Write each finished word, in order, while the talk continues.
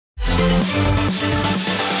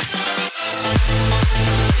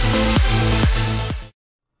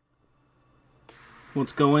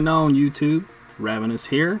What's going on, YouTube? Ravenous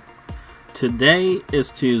here. Today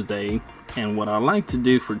is Tuesday, and what I like to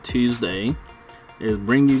do for Tuesday is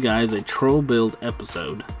bring you guys a troll build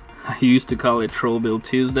episode. I used to call it Troll Build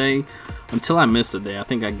Tuesday until I missed a day. I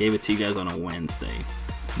think I gave it to you guys on a Wednesday.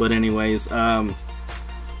 But anyways,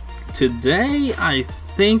 today I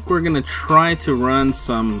think we're gonna try to run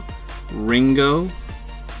some Ringo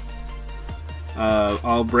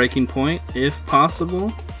all breaking point if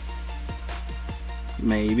possible.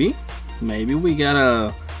 Maybe we got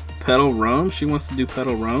a Petal Roam. She wants to do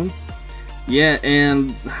Petal Roam. Yeah,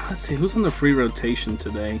 and let's see who's on the free rotation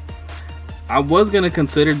today. I was gonna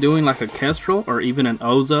consider doing like a Kestrel or even an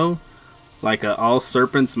Ozo, like a All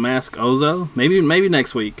Serpents Mask Ozo. Maybe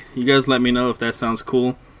next week. You guys let me know if that sounds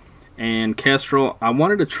cool. And Kestrel, I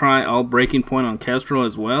wanted to try all breaking point on Kestrel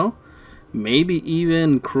as well. Maybe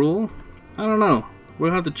even Cruel. I don't know.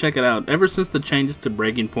 We'll have to check it out. Ever since the changes to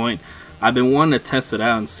breaking point, I've been wanting to test it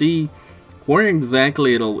out and see where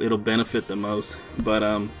exactly it'll benefit the most. But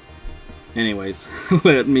anyways,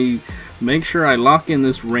 let me make sure I lock in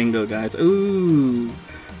this Ringo, guys. Ooh,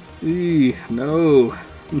 no,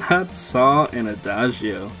 not Saw and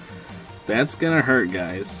Adagio. That's gonna hurt,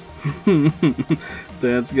 guys.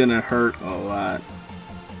 That's gonna hurt a lot.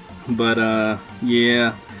 But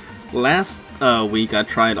yeah, last week I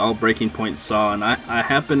tried all breaking point Saw, and I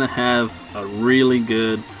happen to have a really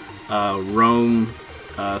good Roam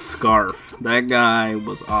Scarf. That guy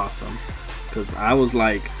was awesome because I was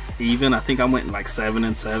like even. I think I went like 7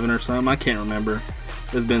 and 7 or something. I can't remember.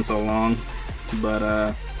 It's been so long.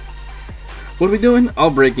 But what are we doing? All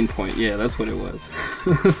breaking point. Yeah, that's what it was.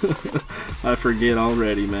 I forget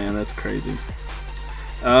already, man. That's crazy.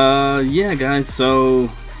 Yeah, guys. So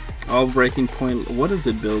all breaking point. What does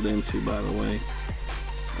it build into, by the way?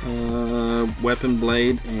 Weapon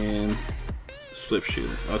blade and swift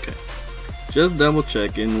shooter. Okay. Just double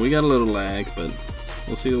checking. We got a little lag, but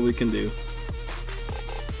we'll see what we can do.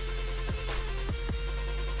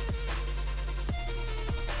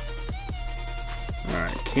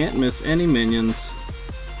 Alright, can't miss any minions.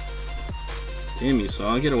 Damn you,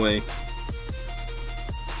 Saw, get away.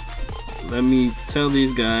 Let me tell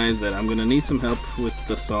these guys that I'm gonna need some help with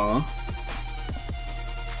the Saw.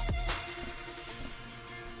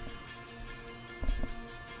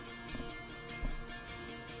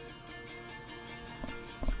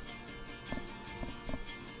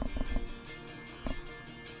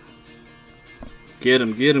 Get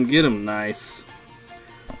him, get him, get him. Nice.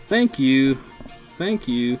 Thank you. Thank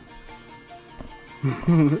you.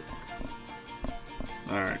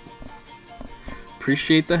 Alright.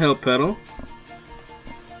 Appreciate the help, Petal.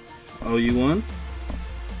 Oh, you won?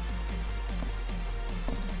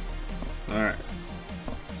 Alright.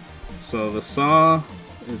 So the Saw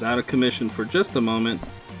is out of commission for just a moment.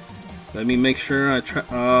 Let me make sure I try.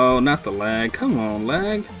 Oh, not the lag. Come on,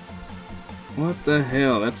 lag. What the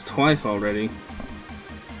hell? That's twice already.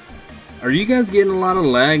 Are you guys getting a lot of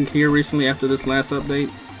lag here recently after this last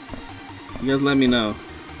update? You guys let me know.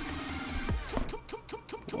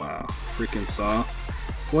 Wow, freaking Saw.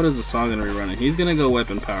 What is the Saw gonna be running? He's gonna go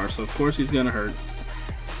weapon power, so of course he's gonna hurt.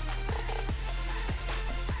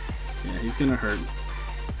 Yeah, he's gonna hurt.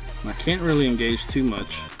 I can't really engage too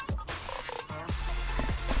much.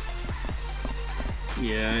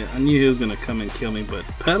 Yeah, I knew he was gonna come and kill me, but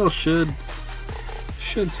Petal should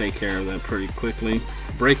take care of that pretty quickly.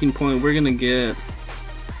 Breaking point, we're gonna get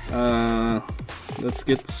let's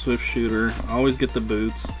get the swift shooter, always get the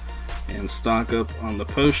boots, and stock up on the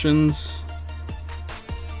potions,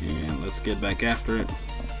 and let's get back after it.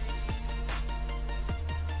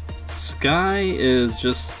 Sky is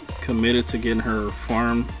just committed to getting her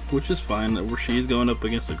farm, which is fine. Where she's going up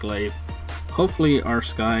against a glaive. Hopefully our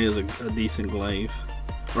Sky is a decent glaive,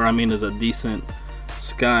 or I mean is a decent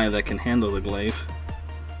Sky that can handle the glaive.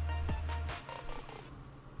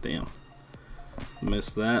 Damn.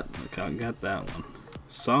 Missed that. Okay, I got that one.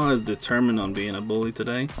 Saw is determined on being a bully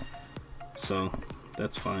today, so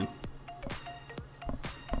that's fine.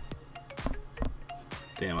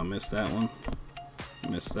 Damn, I missed that one.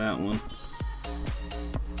 Missed that one.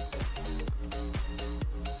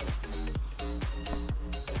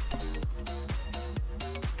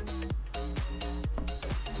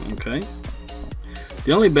 Okay.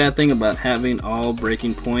 The only bad thing about having all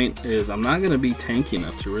breaking point is I'm not going to be tanky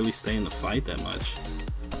enough to really stay in the fight that much.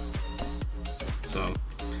 So,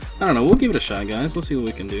 I don't know. We'll give it a shot, guys. We'll see what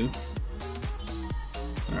we can do.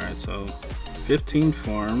 Alright, so 15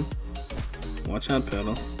 farm. Watch out,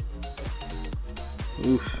 Petal.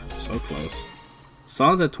 Oof, so close.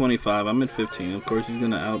 Saw's at 25. I'm at 15. Of course, he's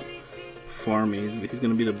gonna out farm me. He's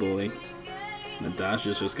gonna be the bully. And Dash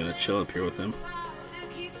is just gonna chill up here with him.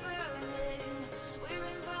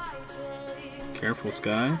 Careful,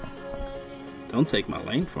 Sky. Don't take my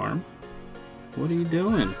lane farm. What are you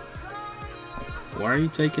doing? Why are you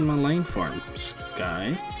taking my lane farm,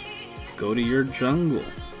 Sky? Go to your jungle.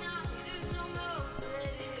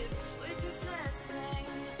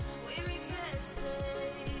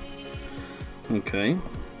 Okay.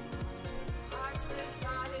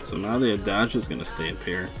 So now the Adage is gonna stay up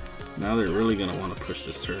here. Now they're really gonna want to push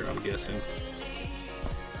this turret, I'm guessing.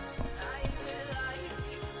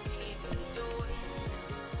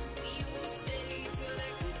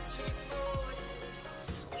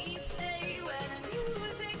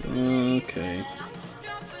 Okay.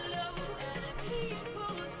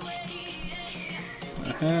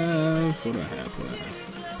 What do I have?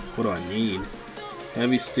 What do I need?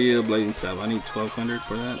 Heavy steel, blazing salve. I need 1200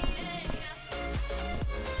 for that.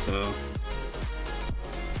 So.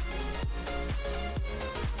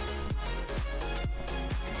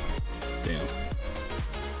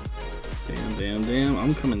 Damn.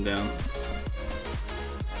 I'm coming down.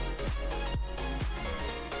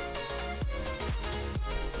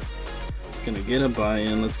 Gonna get a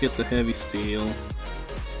buy-in. Let's get the heavy steel.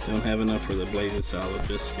 Don't have enough for the blazing salve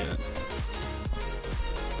just yet.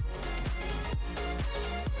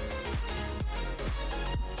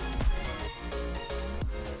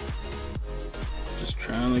 Just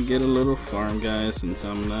trying to get a little farm, guys, since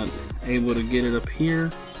I'm not able to get it up here.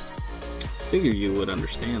 Figure you would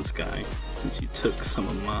understand, Sky, since you took some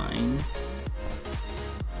of mine.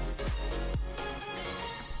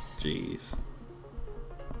 Jeez.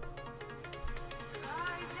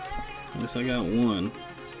 At least I got one.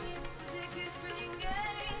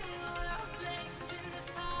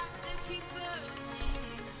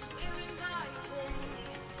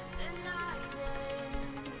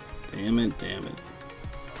 Damn it.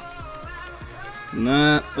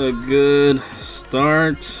 Not a good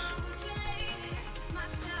start.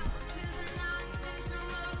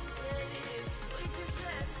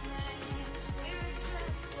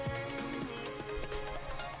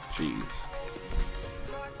 Jeez.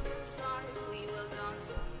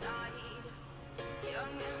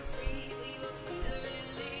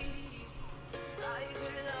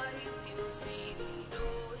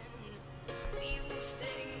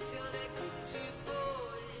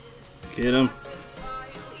 Get him.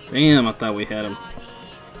 Damn, I thought we had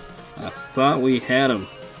him.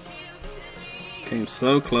 Came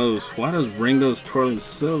so close. Why does Ringo's Twirling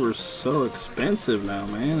Silver so expensive now,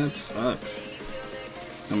 man? That sucks.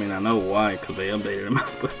 I mean, I know why, because they updated him,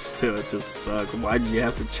 but still, it just sucks. Why did you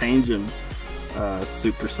have to change him,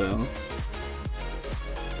 Supercell?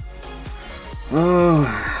 Oh,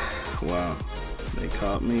 wow. They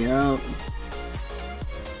caught me out.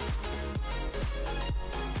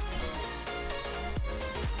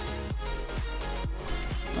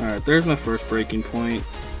 Alright, there's my first breaking point.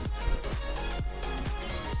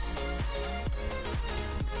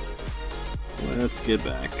 Let's get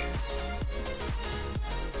back.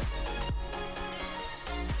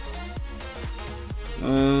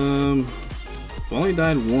 I've only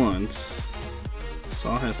died once.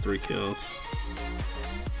 Saw has 3 kills.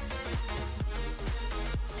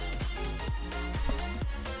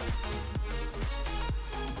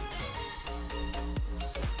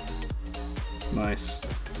 Nice.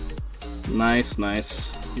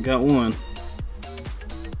 We got one.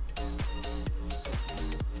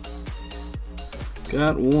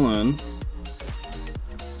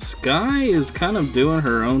 Sky is kind of doing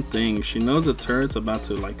her own thing. She knows the turret's about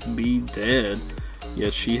to like be dead,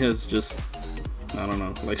 yet she has just, I don't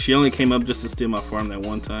know, like she only came up just to steal my farm that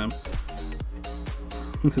one time.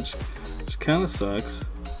 Which kind of sucks.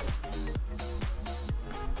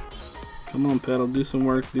 Come on, Petal, do some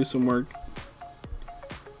work.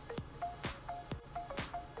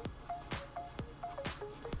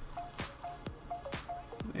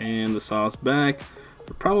 And the Saw's back.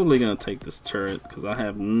 We're probably gonna take this turret because I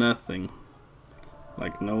have nothing,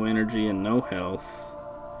 like no energy and no health.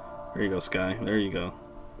 There you go, Sky. There you go.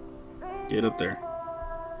 Get up there.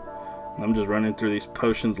 And I'm just running through these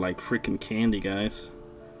potions like freaking candy, guys.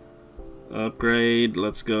 Upgrade.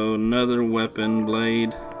 Let's go. Another weapon,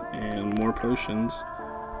 blade, and more potions.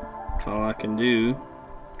 That's all I can do.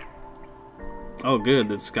 Oh, good.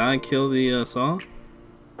 Did Sky kill the Saw?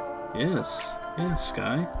 Yes,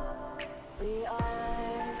 Sky.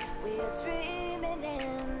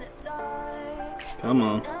 Come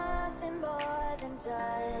on.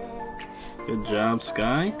 Good job,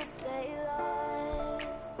 Sky.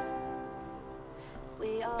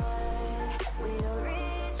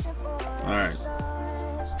 Alright.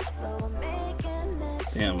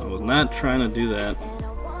 Damn, I was not trying to do that.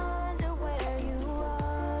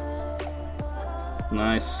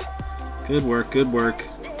 Nice. Good work, good work.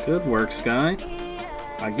 Good work, Sky.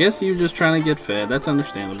 I guess you're just trying to get fed. That's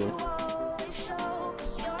understandable.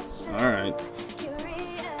 Alright.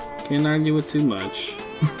 Can't argue with too much.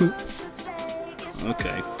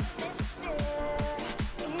 Okay.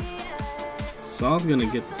 Saw's gonna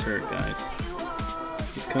get the turret, guys.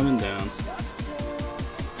 He's coming down.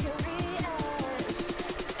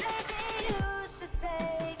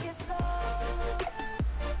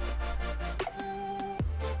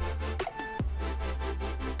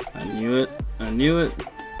 I knew it. I knew it.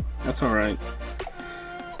 That's alright.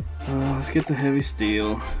 Let's get the heavy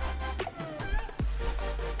steel.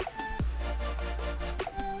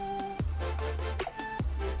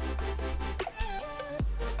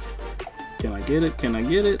 Can I get it? Can I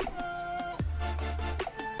get it?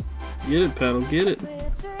 Get it, Petal, get it.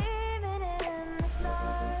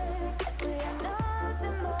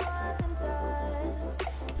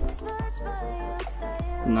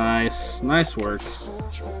 Nice. Nice work.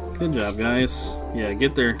 Good job, guys. Yeah,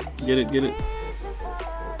 get there. Get it, get it.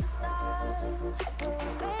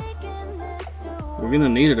 We're gonna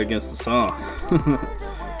need it against the saw.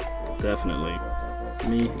 Definitely. Let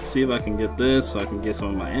me see if I can get this so I can get some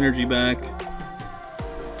of my energy back.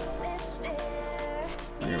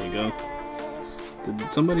 There we go.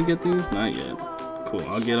 Did somebody get these? Not yet. Cool,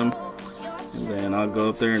 I'll get them. And then I'll go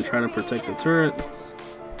up there and try to protect the turret.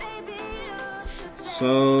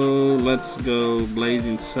 So let's go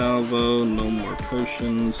Blazing Salvo. No more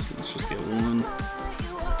potions. Let's just get one.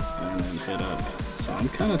 And then head up. So I'm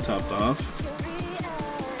kind of topped off.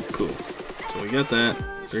 Cool. So we got that.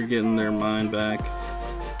 They're getting their mine back.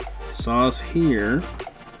 Saw's here.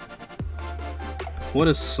 What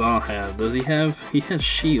does Saw have? Does he have? He has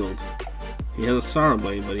shield. He has a Sorrow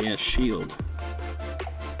Blade, but he has shield.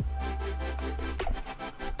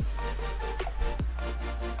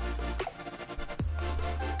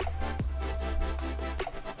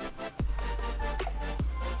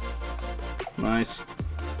 Nice.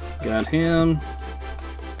 Got him.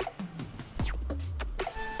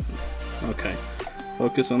 Okay.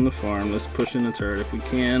 Focus on the farm. Let's push in the turret if we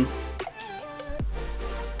can.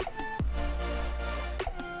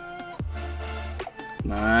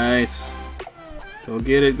 Nice. Go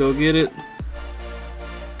get it, go get it.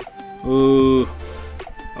 Ooh.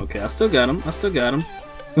 Okay, I still got him. I still got him.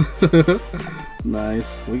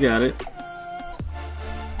 Nice. We got it.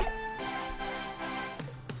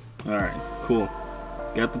 Alright, cool.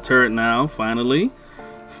 Got the turret now, finally.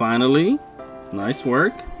 Finally. Nice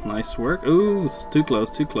work. Nice work. Ooh, it's too close,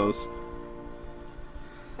 too close.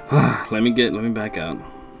 Let me back out.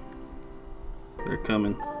 They're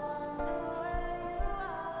coming.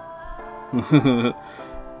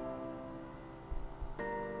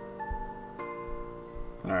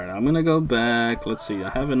 Alright, I'm gonna go back. Let's see, I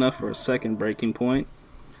have enough for a second breaking point.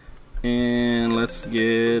 And let's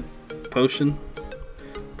get potion.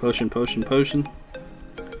 Potion, potion, potion.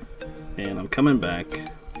 And I'm coming back.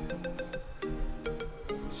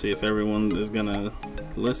 See if everyone is gonna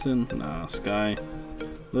listen. Nah, Sky. A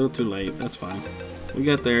little too late. That's fine. We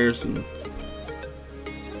got theirs. And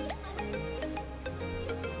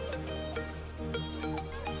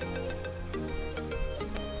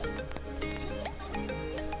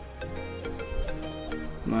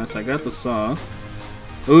nice. I got the saw.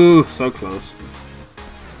 Ooh, so close.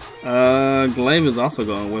 Glaive is also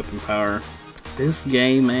going weapon power. This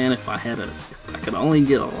game, man. If I could only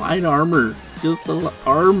get a light armor. Just a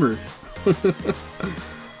armor.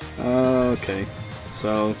 Okay,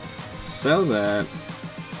 so sell that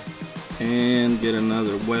and get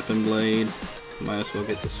another weapon blade. Might as well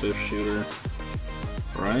get the swift shooter,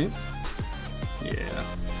 right? Yeah,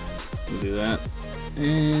 we'll do that.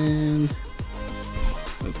 And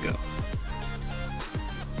let's go.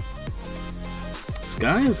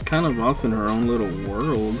 Sky is kind of off in her own little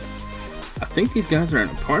world. I think these guys are in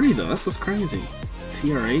a party though. That's what's crazy.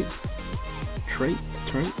 TR8. Trait,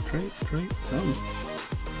 something.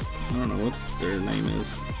 I don't know what their name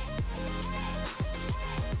is.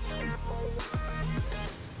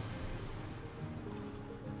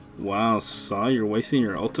 Wow, Saw, you're wasting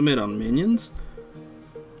your ultimate on minions?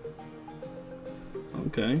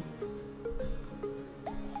 Okay.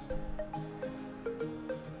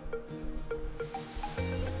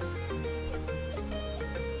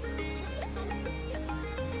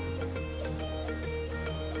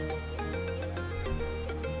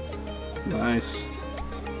 Nice.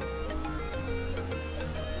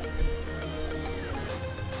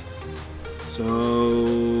 So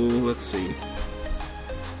let's see.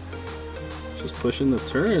 Just pushing the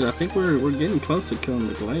turret. I think we're getting close to killing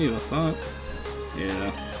the glaive, I thought.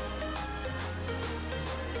 Yeah.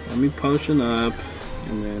 Let me potion up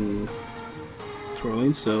and then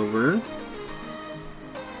twirling silver.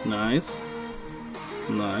 Nice.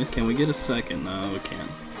 Nice. Can we get a second? No, we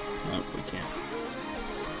can't. No, we can't.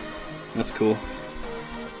 That's cool.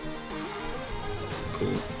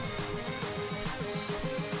 Cool.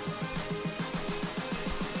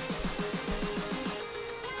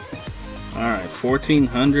 Alright,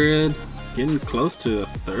 1400. Getting close to a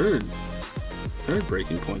third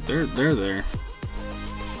breaking point. They're there.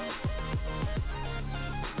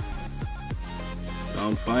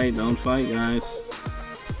 Don't fight, guys.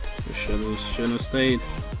 We shouldn't have stayed.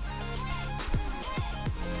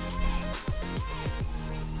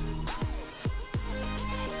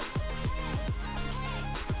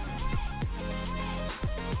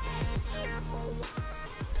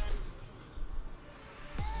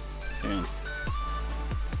 Damn.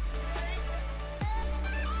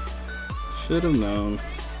 Should have known.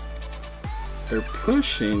 They're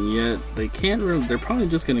pushing, yet they can't really. They're probably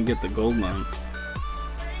just gonna get the gold mine.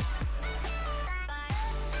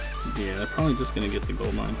 Yeah, they're probably just gonna get the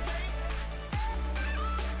gold mine.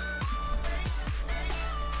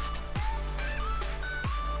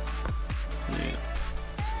 Yeah.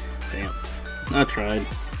 Damn. I tried.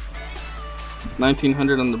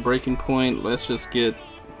 1900 on the breaking point. Let's just get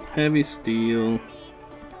heavy steel.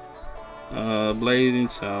 Blazing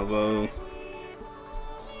salvo.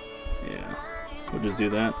 Yeah. We'll just do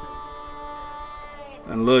that.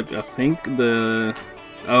 And look, I think the...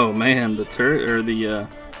 Oh man, the turret, or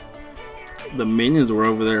the minions were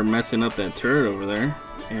over there messing up that turret over there.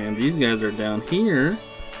 And these guys are down here.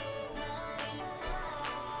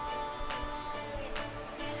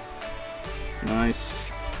 Nice.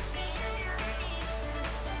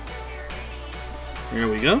 There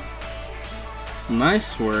we go.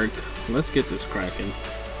 Nice work. Let's get this cracking.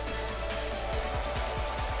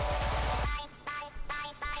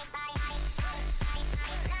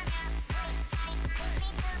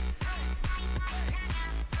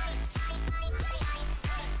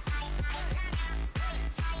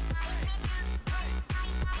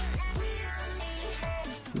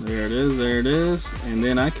 There it is, there it is. And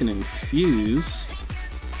then I can infuse.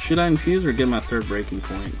 Should I infuse or get my third breaking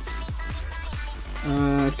point?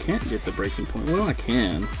 I can't get the breaking point. Well, I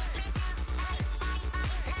can.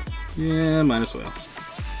 Yeah, might as well.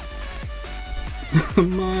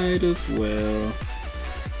 Might as well.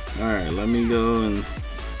 Alright, let me go and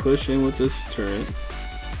push in with this turret.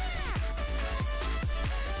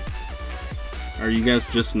 Are you guys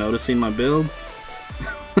just noticing my build?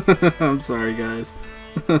 I'm sorry, guys.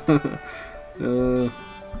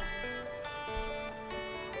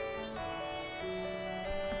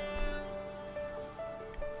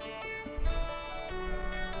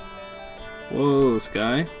 Whoa,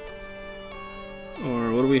 sky.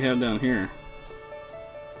 Or what do we have down here?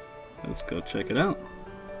 Let's go check it out.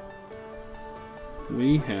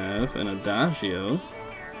 We have an adagio.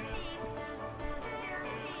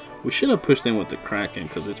 We should have pushed in with the Kraken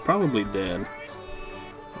because it's probably dead.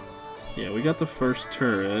 Yeah, we got the first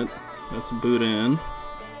turret. Let's boot in.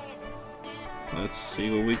 Let's see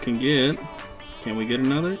what we can get. Can we get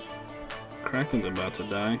another? Kraken's about to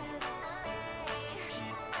die.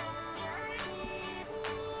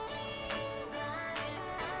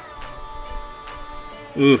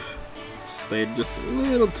 Oof. Stayed just a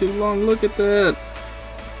little too long. Look at that.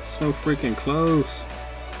 So freaking close.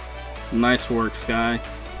 Nice work, Sky.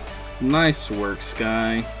 Nice work,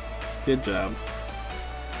 Sky. Good job.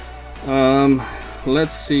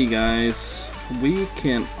 Let's see, guys. We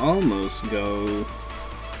can almost go.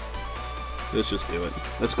 Let's just do it.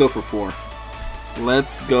 Let's go for 4.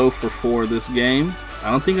 Let's go for 4 this game.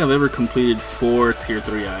 I don't think I've ever completed 4 tier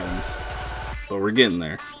 3 items, but we're getting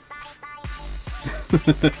there.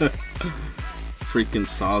 Freaking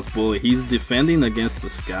Sauce Bully. He's defending against the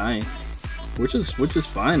Sky, which is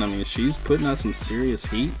fine. I mean, she's putting out some serious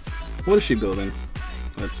heat. What is she building?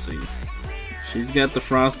 Let's see. She's got the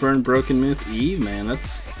Frostburn, Broken Myth, Eve, man. That's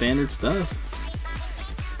standard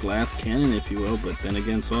stuff. Glass cannon, if you will, but then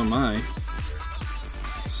again, so am I.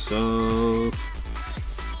 So...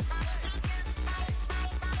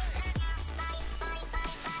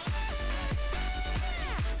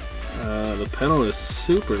 the pedal is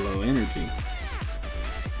super low energy.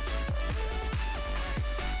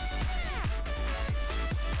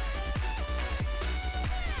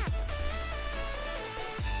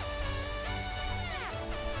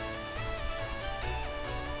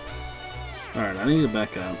 Alright, I need to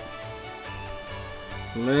back up.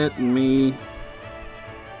 I'm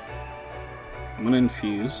gonna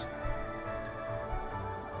infuse.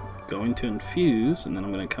 Going to infuse, and then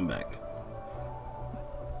I'm going to come back.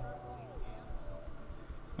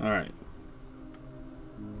 Alright.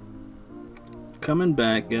 Coming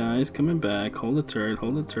back, guys. Coming back. Hold the turret.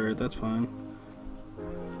 Hold the turret. That's fine.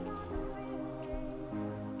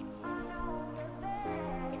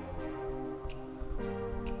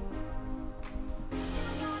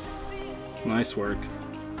 Nice work.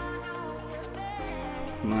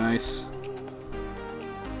 Nice.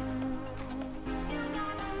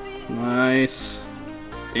 Nice.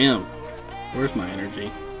 Damn. Where's my energy?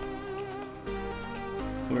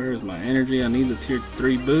 Where's my energy? I need the tier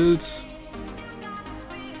 3 boots.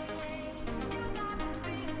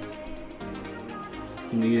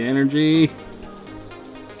 Need energy.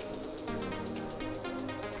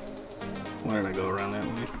 Why did I go around that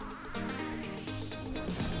way?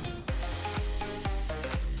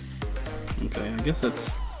 Okay, I guess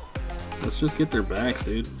that's... Let's just get their backs,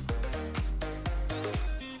 dude.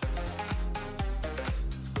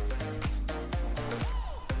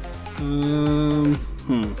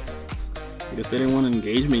 I guess they didn't want to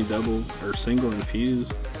engage me double or single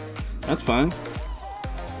infused. That's fine.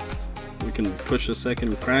 We can push a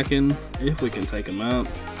second Kraken if we can take him out.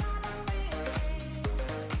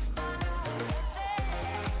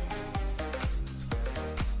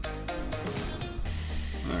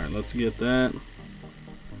 Alright, let's get that.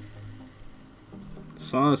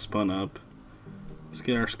 Saw is spun up. Let's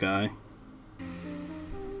get our Sky.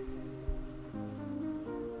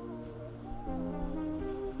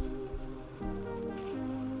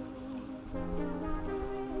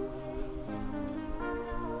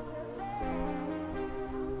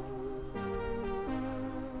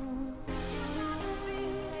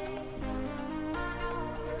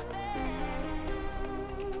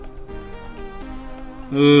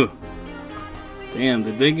 Ooh. Damn,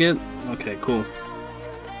 did they get... Okay, cool.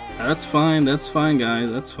 That's fine,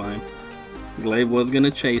 guys, that's fine. Glaive was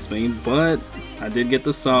gonna chase me, but I did get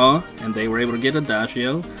the Saw, and they were able to get a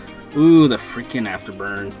Dashio. Ooh, the freaking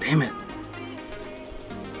Afterburn. Damn it.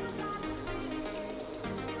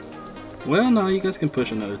 Well, no, you guys can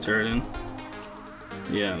push another turret in.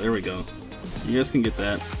 Yeah, there we go. You guys can get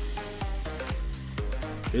that.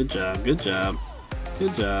 Good job, good job.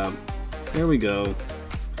 Good job. There we go.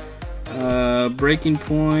 Breaking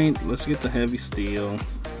point. Let's get the heavy steel.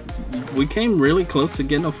 We came really close to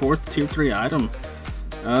getting a 4th tier 3 item.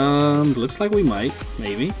 Looks like we might.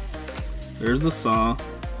 Maybe. There's the Saw.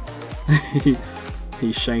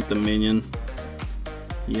 He shanked the minion.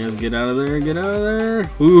 You guys get out of there. Get out of there.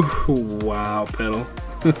 Ooh, wow, Petal.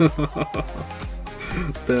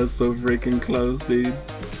 That's so freaking close, dude.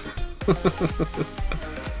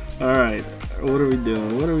 Alright. What are we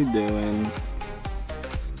doing? What are we doing?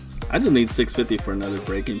 I just need 650 for another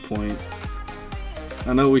breaking point.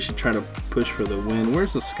 I know we should try to push for the win.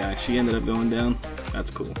 Where's the Sky? She ended up going down. That's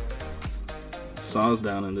cool. Saw's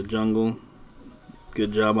down in the jungle.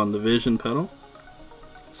 Good job on the vision, Petal.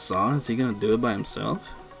 Saw, is he gonna do it by himself?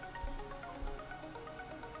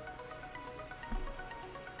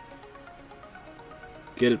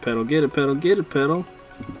 Get it, Petal. Get it, Petal. Get it, Petal.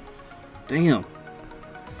 Damn.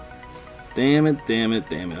 Damn it, damn it,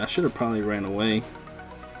 damn it. I should have probably ran away.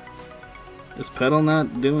 Is Petal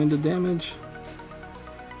not doing the damage?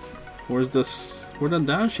 Where'd the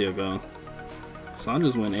Dashio go? Son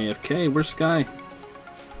just went AFK. Where's Sky?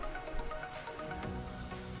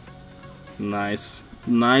 Nice.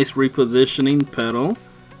 Nice repositioning, Petal.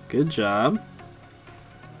 Good job.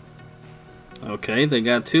 Okay, they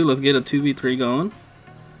got 2. Let's get a 2v3 going.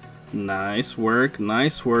 Nice work.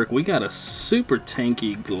 Nice work. We got a super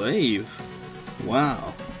tanky Glaive.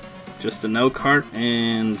 Wow. Just a no cart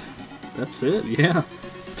and that's it. Yeah.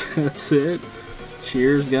 That's it.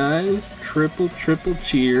 Cheers, guys. Triple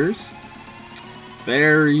cheers.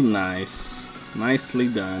 Very nice. Nicely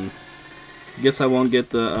done. Guess I won't get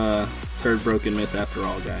the 3rd broken myth after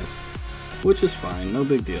all, guys. Which is fine. No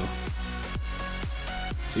big deal.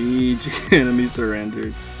 GG. Enemy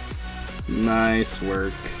surrendered. Nice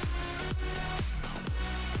work.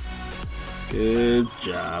 Good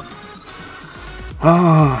job.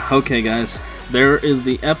 Ah, okay, guys. There is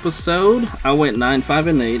the episode. I went 9, 5,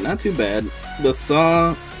 and 8. Not too bad. The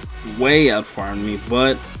Saw way outfarmed me,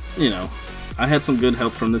 but, you know, I had some good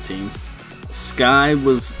help from the team. Sky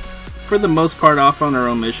was, for the most part, off on her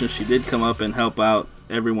own mission. She did come up and help out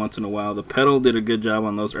every once in a while. The Petal did a good job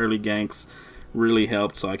on those early ganks. Really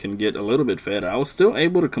helped so I can get a little bit fed. I was still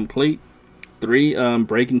able to complete 3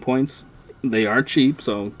 breaking points. They are cheap,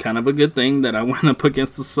 so kind of a good thing that I went up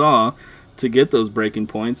against the Saw to get those breaking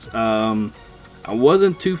points. I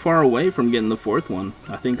wasn't too far away from getting the 4th one.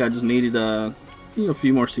 I think I just needed a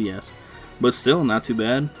few more CS, but still not too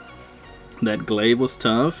bad. That glaive was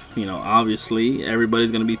tough. You know, obviously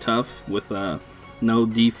everybody's gonna be tough with no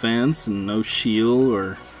defense and no shield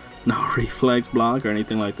or no reflex block or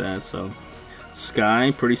anything like that. So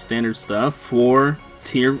Sky, pretty standard stuff. 4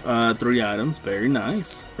 tier 3 items. Very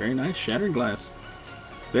nice. Very nice. Shattered glass.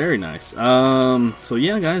 Very nice. So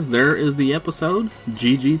yeah, guys, there is the episode.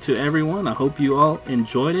 GG to everyone. I hope you all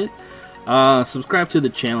enjoyed it. Subscribe to the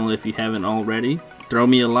channel if you haven't already. Throw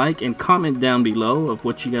me a like and comment down below of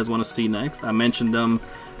what you guys want to see next. I mentioned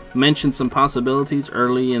some possibilities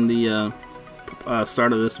early in the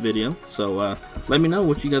start of this video. So let me know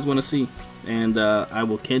what you guys want to see, and I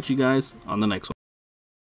will catch you guys on the next one.